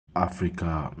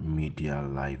Africa Media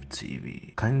Live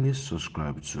TV. Kindly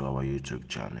subscribe to our YouTube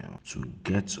channel to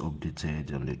get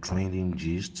updated on the trending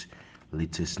gist,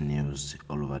 latest news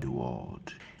all over the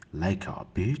world. Like our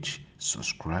page,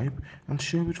 subscribe, and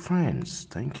share with friends.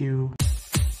 Thank you.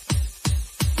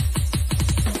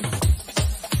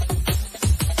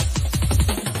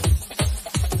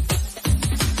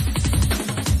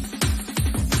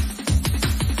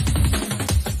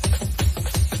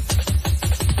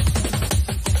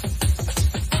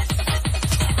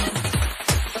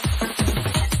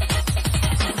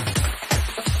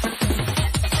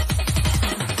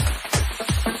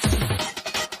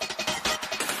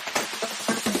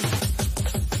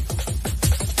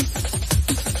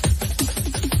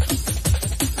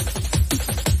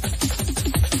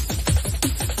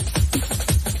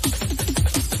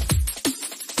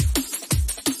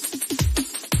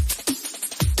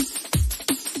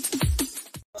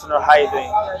 How you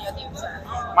doing?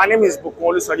 My name is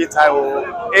Bukolu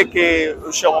Sojitayo, aka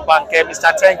Omobanke,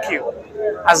 Mr. Thank you.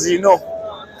 As you know,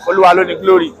 Oluwa Loni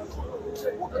Glory.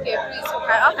 Okay, please,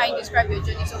 how can you describe your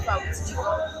journey so far with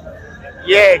Jigab?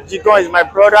 Yeah, Jigab is my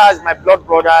brother, is my blood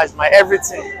brother, is my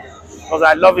everything. Because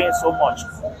I love him so much.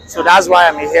 So that's why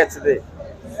I'm here today.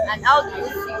 And how do you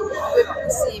feel when people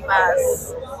see him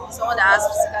as someone that has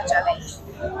physical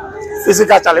challenge?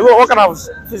 Physical challenge? What kind of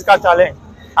physical challenge?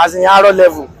 As in arrow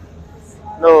level?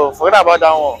 No, forget about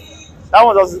that one. That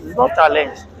one is not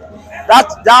challenge.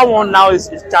 That one now is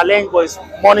challenge, but it's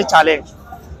money challenge.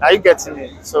 Are you getting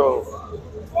me? So,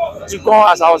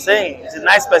 Jigab, as I was saying, is a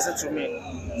nice person to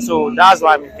me. So that's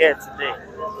why I'm here today.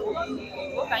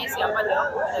 What can you say about the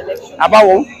upcoming election? About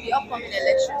what? The upcoming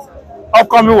elections.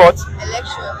 Upcoming what?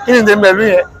 Election. Kí ni tèmi pẹ̀lú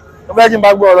yẹn? Mo fẹ́ kí n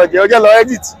bá gbọ́ ọ̀rọ̀ jẹ́, ó jẹ́ lọ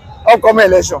edit. Upcoming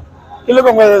election. Kí ló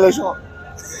kàn mọ́ election?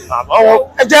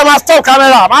 Ẹ jẹ́ máa stop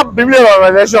camera, má bí mi lè rọrùn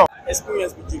election.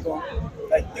 Experience with Jigab,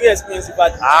 like 3 experience you've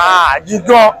had.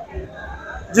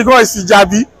 Jigab is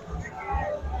Ijabi,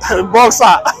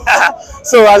 boxer.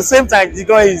 So at the same time,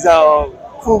 Jigab is a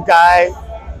cool guy,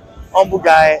 humble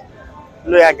guy,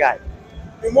 loyal guy.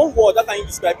 In one word, how can you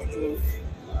describe Jigab?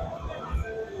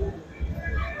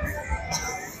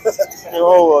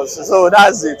 So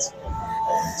that's it.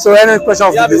 So any question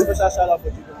of You have a the special shout out for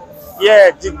Jigab.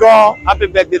 Yeah, Jigab, happy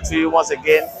birthday to you once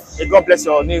again. May God bless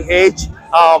your new age.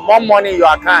 More money in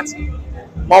your account,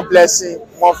 more blessing,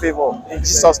 more favor. In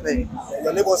Jesus' name.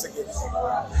 Your name once again.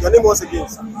 Your name once again.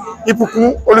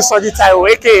 Ibukun Olusojitayo,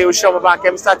 aka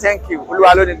Omobanke, Mr. Thank you.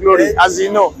 Oluwa Loni Glory, as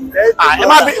you know. Ẹ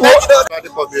má bí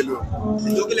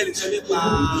Ìjókòó lè sọ nípa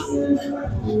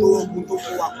tó ogun tó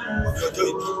kó wa ọjọ́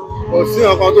ìbí. Kò sí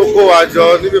nǹkan tó kó wa jọ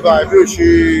níbi báyìí bí ó ṣe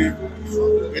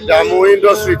ìdààmú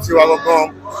industry tiwa gangan.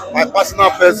 My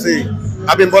personal person,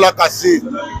 Abimbola Kasim,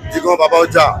 Jigab Baba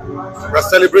Ọjà. We're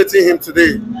celebrating him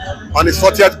today on his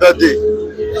 40th birthday.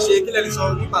 Ṣé kí lè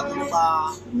sọ nípa tó nípa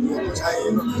ọjọ́ ayé?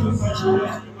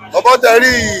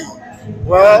 Oboteri,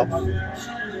 well,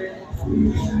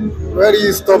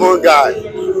 very stubborn guy.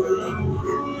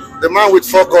 The man with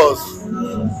focus.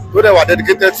 Who they were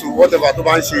dedicated to whatever to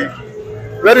Banshi.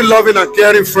 Very loving and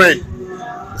caring friend.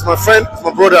 It's my friend, it's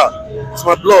my brother, it's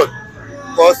my blood.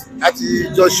 Because at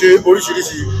just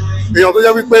oríṣiríṣi èèyàn tó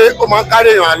jẹ́ wípé ó máa ń carry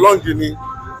èèyàn along ni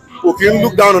kò kí ń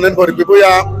look down on anybody pé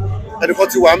bóyá ẹnìkan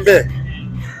ti wà ń bẹ̀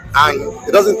and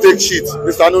it doesn't take shit.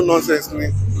 Mr. No nonsense ni.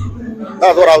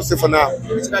 That's what I will say for now.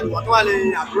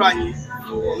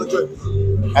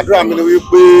 Àdúrà mi ni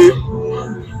wípé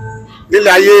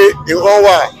nílẹ̀ ayé nǹkan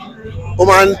wà ó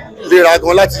máa ń lera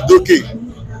gan láti dókè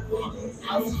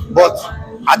but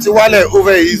àti wálẹ̀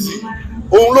over easy.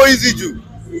 Òun ló easy jù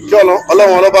kí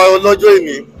ọlọ́run ọlọ́ba ọlọ́jọ́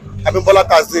ìní Abimbola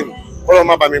Kasim kọ́lọ́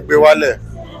má bà mí gbé wálẹ̀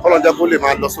kọ́lọ́ jẹ́ kó lè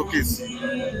máa lọ sókè sí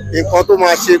nǹkan tó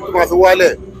máa ṣe tó máa fi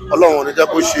wálẹ̀ ọlọ́run ò ní jẹ́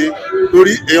kó ṣe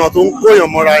torí èèyàn tó ń kó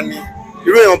èèyàn mọ́ra ni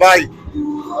irú èèyàn báyìí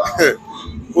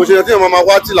kò ṣe tí èèyàn máa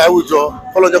wá tì láwùjọ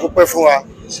kọ́lọ́ jẹ́ kó pẹ́ fún wa.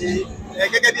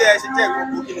 Gẹ́gẹ́ bí ẹ ṣe jẹ́ ìwọ̀n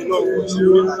kó kí ni náà wọ́n ṣe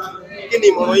lórí ìtàgé kí ni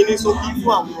ìmọ̀ràn yín ní ṣókí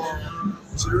fún àwọn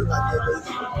òṣèré ìtàgé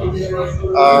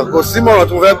ẹgbẹ́? Kò sí mọ̀ràn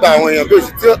tí mo fẹ́ gba àwọn èèyàn bí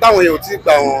òṣì tí táwọn èèyàn ò tí ì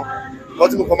gbà wọn wọ́n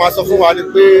tí mo kàn máa sọ fún wa ni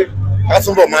pé ká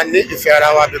túbọ̀ máa ní ìfẹ́ ara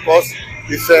wa because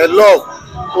ìfẹ́ love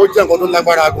ó jẹ́ nǹkan tó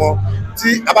lágbára gan tí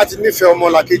a bá ti nífẹ̀ẹ́ ọmọ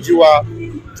làkejì wa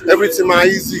everything máa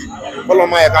easy kọ́lọ́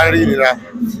máa ẹ̀ka rí ìnira.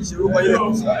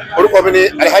 Orúkọ mi ni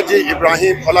Alhaji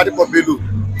Ibrahim Oladipo Bello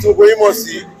tí mo gbóyún mọ̀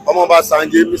sí Ọmọọba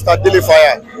Sanje Mr. Daily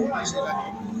Fire.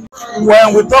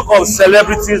 When we talk of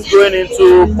celebrities going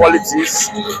into politics,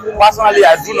 personally,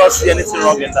 I do not see anything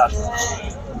wrong in that.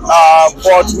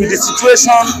 But with the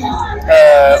situation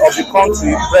of the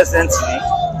country presently,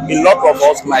 a lot of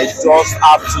us might just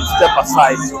have to step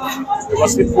aside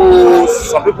because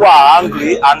some people are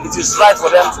angry, and it is right for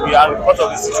them to be angry because of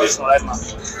the situation right now.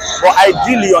 But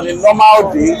ideally, on a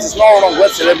normal day, it is not wrong when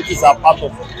celebrities are part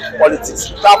of politics.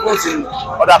 It happens in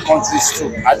other countries too.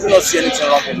 I do not see anything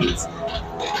wrong in it.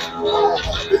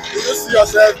 Do you see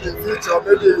yourself in future?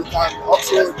 Maybe you can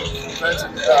also mention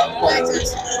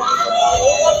politics.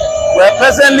 Well,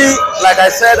 presently, like I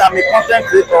said, I'm a content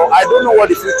creator. I don't know what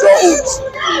the future holds.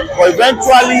 But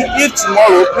eventually, if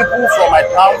tomorrow people from my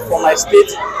town, from my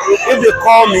state, if they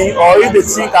call me or if they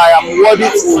think I am worthy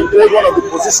to hold one of the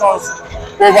positions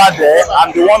over there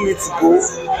and they want me to go,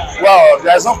 well,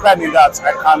 there is no crime in that. I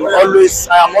am always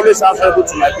answerable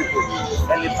to my people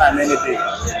anytime, any day.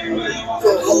 So,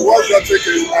 what's your take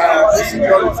on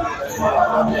insecurity?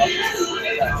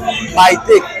 My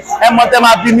take, them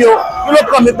have been you don't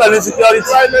come in for insecurity.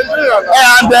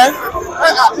 And then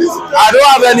I don't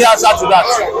have any answer to that.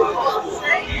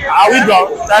 Are we done?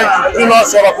 Thank you.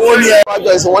 Omobanke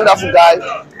is a wonderful guy.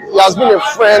 He has been a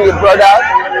friend, a brother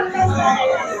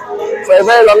for a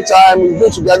very long time. We've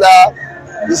been together.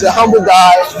 He's a humble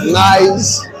guy,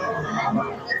 nice.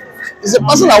 He's a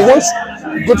person that wants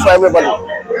good for everybody.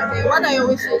 Okay, what are your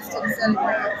wishes to the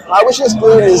celebrant? My wishes to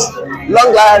him is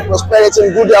long life, prosperity,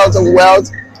 good health and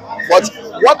wealth. But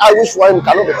what I wish for him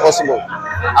cannot be possible.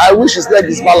 I wish his leg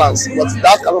is balanced, but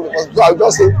that cannot be possible. So I would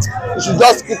just say you should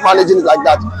just keep managing it like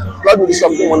that. God will do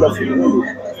something wonderful.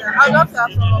 I'd love to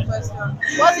ask one more question.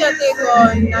 What's your take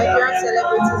on Nigerian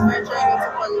celebrities venturing into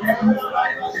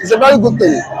politics? It's a very good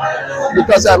thing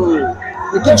because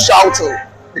we keep shouting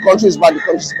the country is bad, the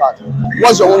country is bad.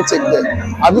 What's your own take there?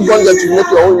 Have you gone there to make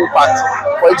your own impact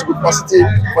for it to be positive,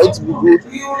 for it to be good?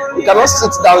 You cannot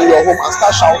sit down in your home and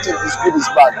start shouting it's good, it's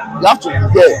bad. You have to be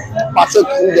there, partake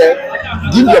in there,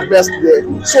 give your best there.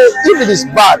 So if it is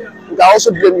bad, we can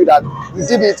also blame you that you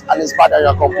did it and it's bad and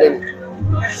you're complaining.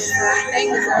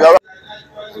 Thank you, sir.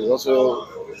 He's also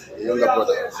a younger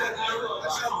brother. He's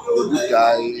a good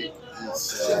guy.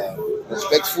 He's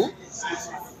respectful.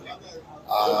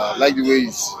 I like the way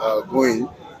he's going.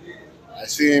 I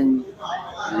see him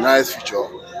in a nice future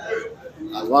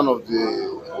as one of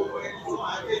the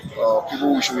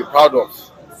people we should be proud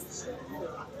of,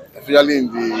 especially in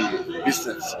the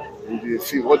business, in the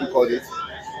field. What do you call it?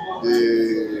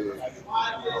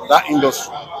 That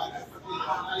industry.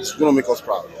 It's going to make us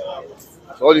proud.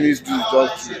 So all he needs to do is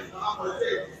just to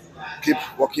keep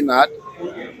working hard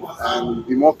and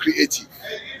be more creative.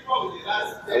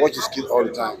 I watch his kids all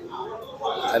the time.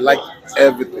 I like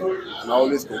everything, and I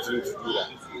always continue to do that.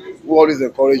 We always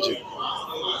encourage him.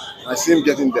 I see him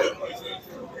getting there,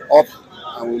 up,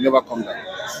 and will never come down.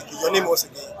 Your name once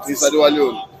again.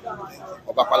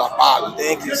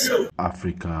 Thank you, sir.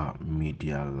 Africa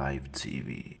Media Live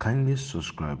TV. Kindly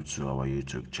subscribe to our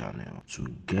YouTube channel to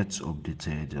get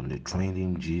updated on the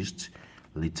trending gist,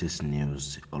 latest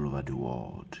news all over the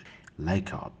world.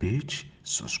 Like our page,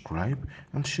 subscribe,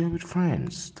 and share with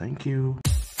friends. Thank you.